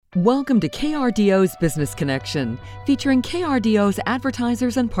Welcome to KRDO's Business Connection, featuring KRDO's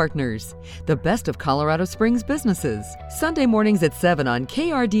advertisers and partners. The best of Colorado Springs businesses. Sunday mornings at 7 on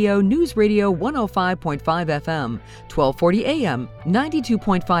KRDO News Radio 105.5 FM, 1240 AM,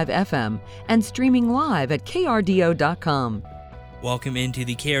 92.5 FM, and streaming live at krdo.com. Welcome into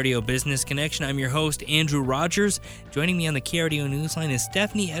the KRDO Business Connection. I'm your host, Andrew Rogers. Joining me on the KRDO Newsline is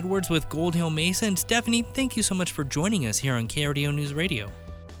Stephanie Edwards with Gold Hill Mesa. And Stephanie, thank you so much for joining us here on KRDO News Radio.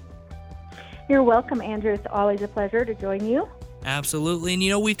 You're welcome, Andrew. It's always a pleasure to join you. Absolutely.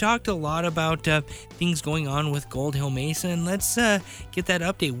 And, we've talked a lot about things going on with Gold Hill Mesa, and let's get that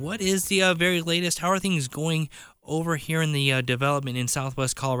update. What is the very latest? How are things going over here in the development in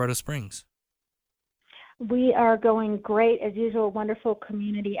Southwest Colorado Springs? We are going great. As usual, wonderful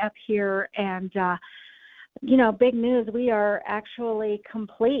community up here. And, big news. We are actually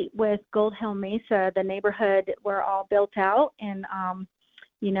complete with Gold Hill Mesa. The neighborhood, we're all built out, and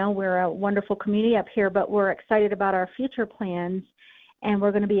we're a wonderful community up here, but we're excited about our future plans, and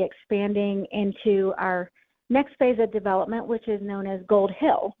we're going to be expanding into our next phase of development, which is known as Gold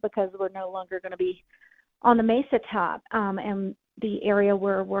Hill, because we're no longer going to be on the Mesa top. And the area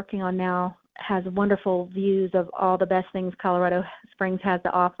we're working on now has wonderful views of all the best things Colorado Springs has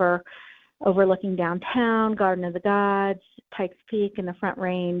to offer, overlooking downtown, Garden of the Gods, Pikes Peak, and the Front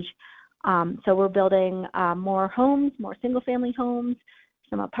Range. So we're building more homes, more single-family homes,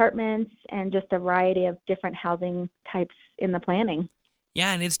 some apartments, and just a variety of different housing types in the planning.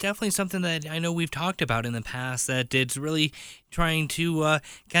 Yeah, and it's definitely something that I know we've talked about in the past, that it's really trying to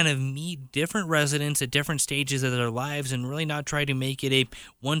kind of meet different residents at different stages of their lives and really not try to make it a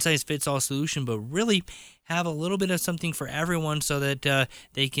one-size-fits-all solution, but really have a little bit of something for everyone so that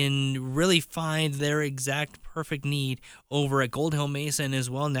they can really find their exact perfect need over at Gold Hill Mesa, and as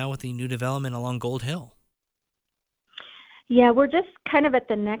well now with the new development along Gold Hill. Yeah, we're just kind of at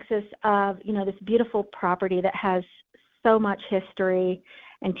the nexus of, this beautiful property that has so much history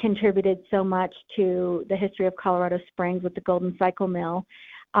and contributed so much to the history of Colorado Springs with the Golden Cycle Mill.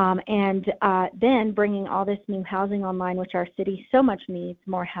 And then bringing all this new housing online, which our city so much needs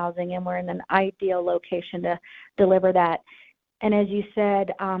more housing, and we're in an ideal location to deliver that. And as you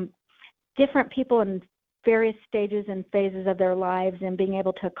said, different people in various stages and phases of their lives, and being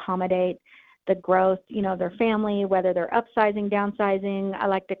able to accommodate the growth, their family, whether they're upsizing, downsizing, I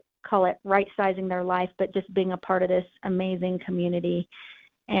like to call it right-sizing their life, but just being a part of this amazing community.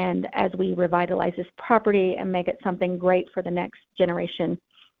 And as we revitalize this property and make it something great for the next generation.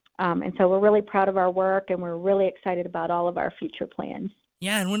 And so we're really proud of our work, and we're really excited about all of our future plans.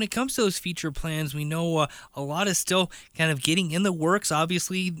 Yeah, and when it comes to those future plans, we know a lot is still kind of getting in the works.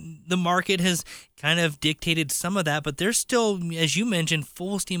 Obviously, the market has kind of dictated some of that, but there's still, as you mentioned,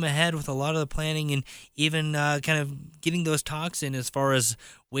 full steam ahead with a lot of the planning, and even kind of getting those talks in as far as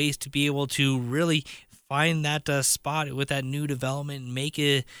ways to be able to really find that spot with that new development and make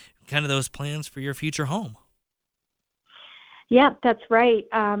it kind of those plans for your future home. Yeah, that's right.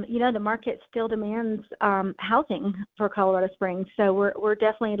 The market still demands housing for Colorado Springs. So we're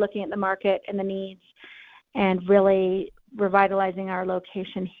definitely looking at the market and the needs, and really revitalizing our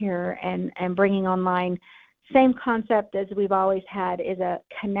location here and bringing online same concept as we've always had, is a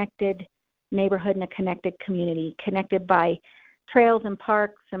connected neighborhood and a connected community, connected by trails and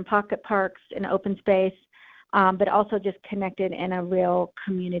parks and pocket parks and open space, but also just connected in a real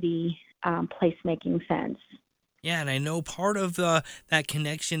community place-making sense. Yeah, and I know part of that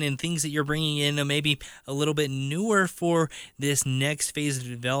connection and things that you're bringing in maybe a little bit newer for this next phase of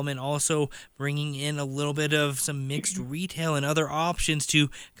development, also bringing in a little bit of some mixed retail and other options to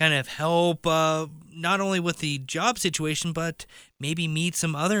kind of help not only with the job situation, but maybe meet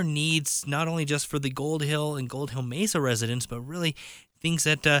some other needs, not only just for the Gold Hill and Gold Hill Mesa residents, but really things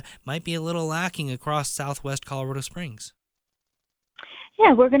that might be a little lacking across Southwest Colorado Springs.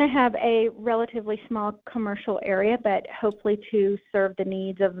 Yeah, we're going to have a relatively small commercial area, but hopefully to serve the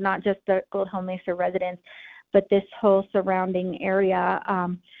needs of not just the Gold Hill Mesa residents, but this whole surrounding area.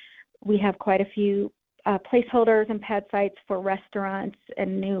 We have quite a few placeholders and pad sites for restaurants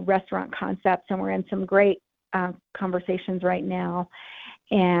and new restaurant concepts, and we're in some great conversations right now.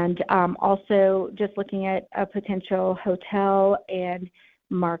 And also just looking at a potential hotel and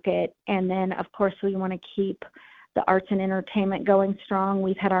market. And then, of course, we want to keep the arts and entertainment going strong.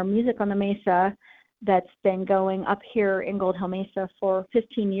 We've had our Music on the Mesa that's been going up here in Gold Hill Mesa for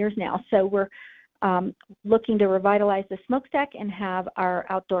 15 years now. So we're looking to revitalize the smokestack and have our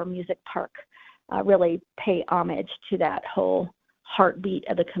outdoor music park really pay homage to that whole heartbeat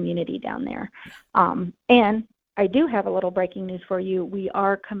of the community down there. And I do have a little breaking news for you. We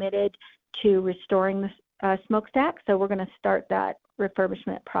are committed to restoring the smokestack, so we're going to start that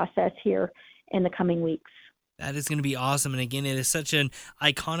refurbishment process here in the coming weeks. That is going to be awesome. And again, it is such an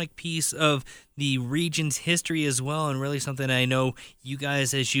iconic piece of the region's history as well, and really something I know you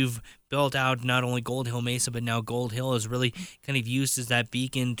guys, as you've built out not only Gold Hill Mesa, but now Gold Hill, is really kind of used as that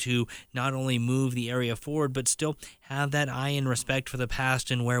beacon to not only move the area forward, but still have that eye and respect for the past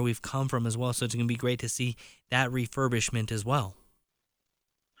and where we've come from as well. So it's going to be great to see that refurbishment as well.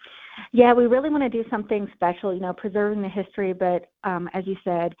 Yeah, we really want to do something special, preserving the history, but as you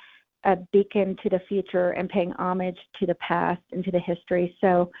said, a beacon to the future and paying homage to the past and to the history.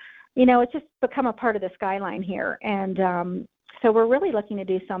 So, it's just become a part of the skyline here. And so we're really looking to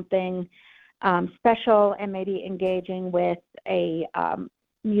do something special and maybe engaging with a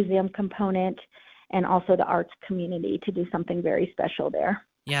museum component and also the arts community to do something very special there.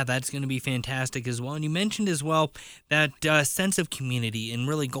 Yeah, that's going to be fantastic as well. And you mentioned as well that sense of community, and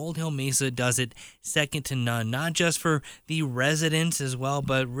really Gold Hill Mesa does it second to none, not just for the residents as well,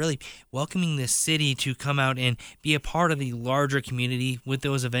 but really welcoming the city to come out and be a part of the larger community with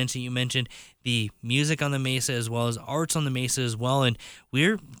those events that you mentioned, the music on the Mesa as well as arts on the Mesa as well. And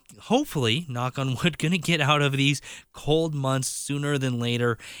we're hopefully, knock on wood, going to get out of these cold months sooner than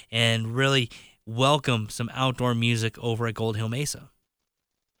later and really welcome some outdoor music over at Gold Hill Mesa.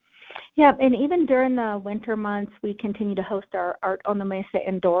 Yeah, and even during the winter months, we continue to host our Art on the Mesa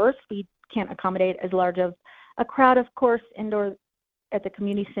indoors. We can't accommodate as large of a crowd, of course, indoors at the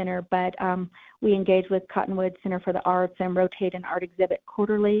community center, but we engage with Cottonwood Center for the Arts and rotate an art exhibit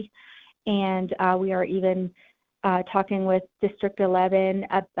quarterly. And we are even talking with District 11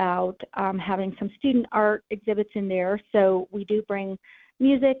 about having some student art exhibits in there. So we do bring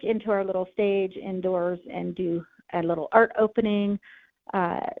music into our little stage indoors and do a little art opening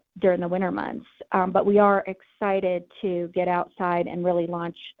during the winter months. But we are excited to get outside and really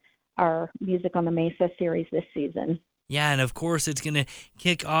launch our Music on the Mesa series this season. Yeah, and of course it's going to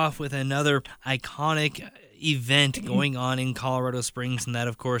kick off with another iconic event going on in Colorado Springs, and that,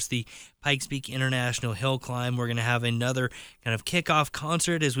 of course, the Pikes Peak International Hill Climb. We're going to have another kind of kickoff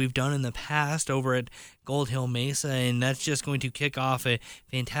concert as we've done in the past over at Gold Hill Mesa, and that's just going to kick off a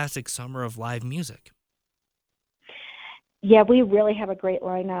fantastic summer of live music. Yeah, we really have a great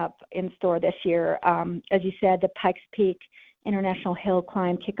lineup in store this year. As you said, the Pikes Peak International Hill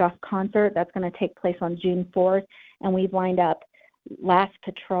Climb Kickoff Concert, that's going to take place on June 4th, and we've lined up Last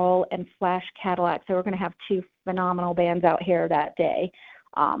Patrol and Flash Cadillac, so we're going to have two phenomenal bands out here that day.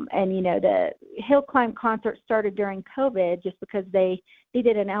 And, the Hill Climb concert started during COVID just because they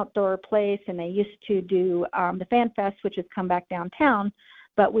needed an outdoor place, and they used to do the Fan Fest, which has come back downtown,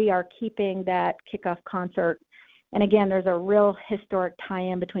 but we are keeping that kickoff concert. And again, there's a real historic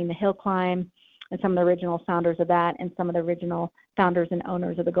tie-in between the Hill Climb and some of the original founders of that and some of the original founders and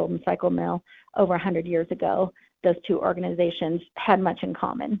owners of the Golden Cycle Mill over 100 years ago. Those two organizations had much in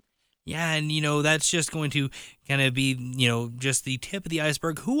common. Yeah, and, that's just going to kind of be, just the tip of the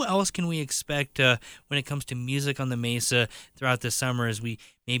iceberg. Who else can we expect when it comes to music on the Mesa throughout the summer as we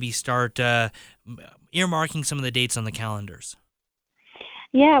maybe start earmarking some of the dates on the calendars?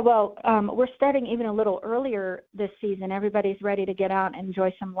 Yeah, well, we're starting even a little earlier this season. Everybody's ready to get out and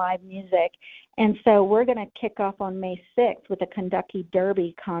enjoy some live music. And so we're going to kick off on May 6th with a Kentucky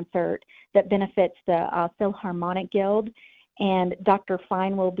Derby concert that benefits the Philharmonic Guild. And Dr.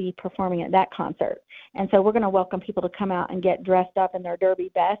 Fine will be performing at that concert. And so we're going to welcome people to come out and get dressed up in their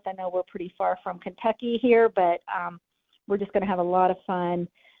Derby best. I know we're pretty far from Kentucky here, but we're just going to have a lot of fun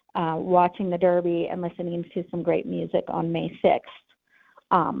watching the Derby and listening to some great music on May 6th.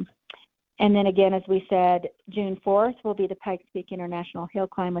 And then again, as we said, June 4th will be the Pikes Peak International Hill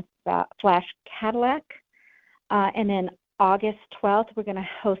Climb with Flash Cadillac. And then August 12th, we're going to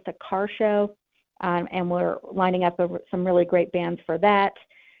host a car show, and we're lining up some really great bands for that.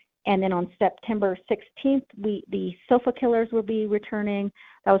 And then on September 16th, the Sofa Killers will be returning.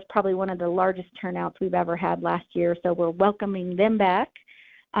 That was probably one of the largest turnouts we've ever had last year, so we're welcoming them back.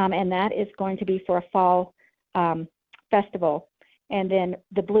 And that is going to be for a fall festival. And then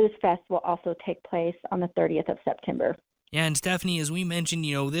the Blues Fest will also take place on the 30th of September. Yeah, and Stephanie, as we mentioned,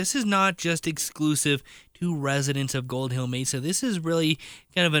 this is not just exclusive to residents of Gold Hill Mesa. This is really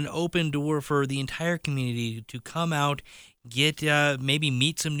kind of an open door for the entire community to come out, get maybe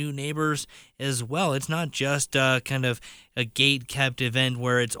meet some new neighbors as well. It's not just kind of a gate-kept event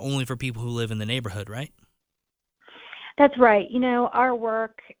where it's only for people who live in the neighborhood, right? That's right. Our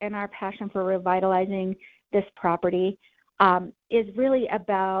work and our passion for revitalizing this property is really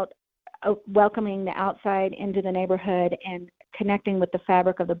about welcoming the outside into the neighborhood and connecting with the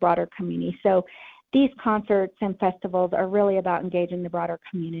fabric of the broader community. So these concerts and festivals are really about engaging the broader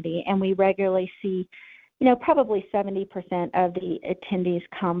community, and we regularly see, probably 70% of the attendees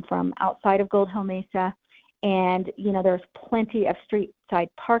come from outside of Gold Hill Mesa. And, there's plenty of street side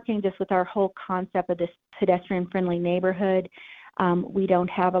parking just with our whole concept of this pedestrian-friendly neighborhood. We don't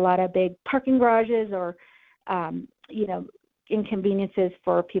have a lot of big parking garages or, inconveniences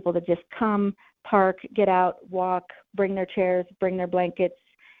for people to just come, park, get out, walk, bring their chairs, bring their blankets,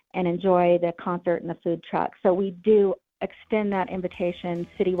 and enjoy the concert and the food truck. So we do extend that invitation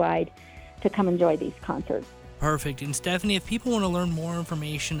citywide to come enjoy these concerts. Perfect. And Stephanie, if people want to learn more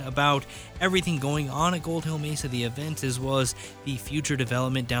information about everything going on at Gold Hill Mesa, the events, as well as the future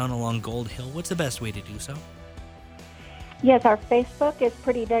development down along Gold Hill, what's the best way to do so? Yes, our Facebook is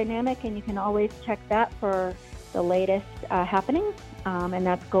pretty dynamic, and you can always check that for the latest happenings, and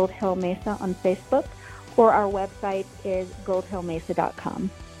that's Gold Hill Mesa on Facebook, or our website is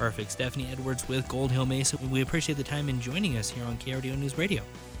goldhillmesa.com. Perfect. Stephanie Edwards with Gold Hill Mesa. We appreciate the time in joining us here on KRDO News Radio.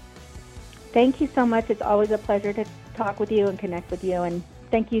 Thank you so much. It's always a pleasure to talk with you and connect with you. And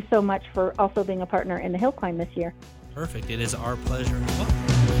thank you so much for also being a partner in the Hill Climb this year. Perfect. It is our pleasure as well.